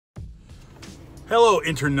Hello,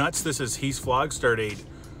 Internuts. This is Heath'S vlog, Stardate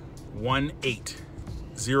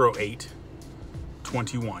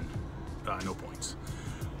 180821. No points.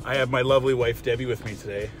 I have my lovely wife, Debbie, with me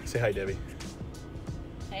today. Say hi, Debbie.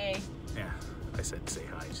 Hey. Yeah, I said say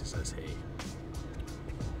hi. She says hey.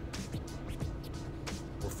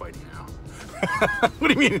 We're fighting now. What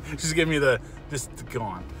do you mean? She's giving me this go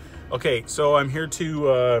on. Okay, so I'm here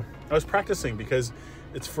to, I was practicing because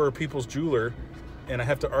it's for a people's jeweler and I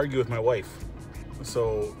have to argue with my wife.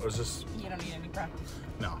 So I was just... You don't need any practice.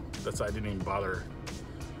 No, I didn't even bother.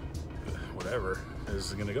 Whatever, this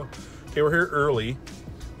is gonna go. Okay, we're here early.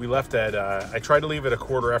 We left at, I tried to leave at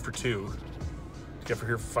 2:15 to get for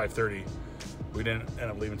here for 5:30. We didn't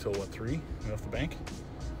end up leaving until what, 3? We left the bank.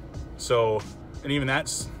 So, and even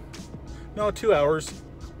that's, no, 2 hours.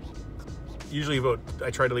 Usually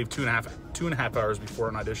I try to leave two and a half hours before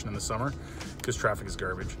an audition in the summer because traffic is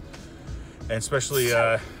garbage. And especially,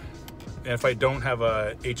 if I don't have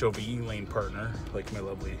a HOV lane partner, like my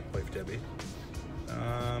lovely wife, Debbie,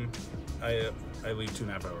 I leave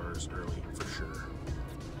 2.5 hours early for sure.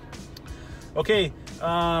 Okay,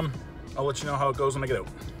 I'll let you know how it goes when I get out.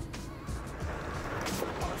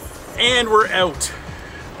 And we're out.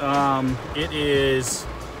 It is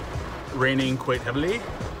raining quite heavily.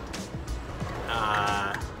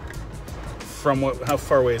 From how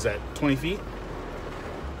far away is that? 20 feet?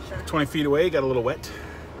 Sure. 20 feet away, got a little wet.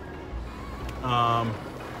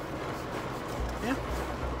 Yeah.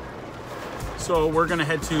 So we're gonna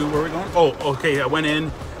head to, where are we going? Oh, okay, I went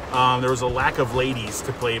in. There was a lack of ladies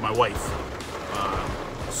to play my wife.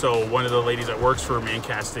 So one of the ladies that works for Man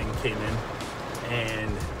Casting came in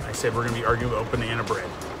and I said, we're gonna be arguing about banana bread.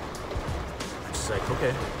 She's like,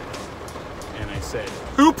 okay. And I said,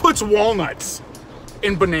 who puts walnuts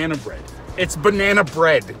in banana bread? It's banana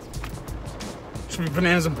bread. It should be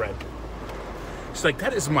bananas and bread. She's like,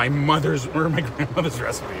 that is my mother's or my grandmother's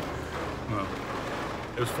recipe. No,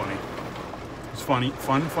 it was funny. It was funny.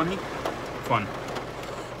 Fun.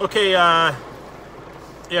 Okay, yeah,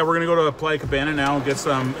 we're gonna go to Playa Cabana now and get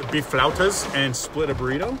some beef flautas and split a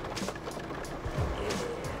burrito.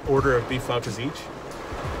 Order of beef flautas each.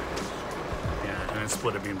 Yeah, and then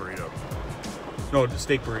split a bean burrito. No,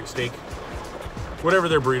 steak burrito, steak. Whatever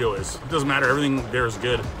their burrito is. It doesn't matter, everything there is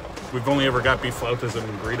good. We've only ever got beef flautas and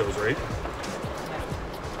burritos, right?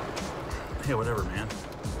 Hey, whatever, man.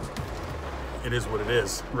 It is what it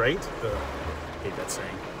is, right? I hate that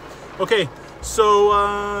saying. Okay, so,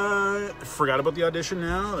 forgot about the audition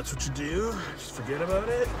now. That's what you do. Just forget about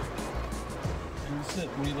it. And that's it.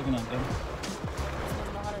 What are you looking at, then?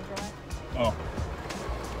 Oh.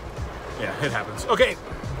 Yeah, it happens. Okay.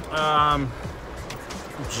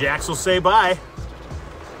 Jax will say bye.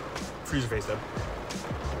 Freeze your face, Deb.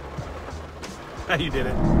 How you did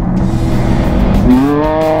it.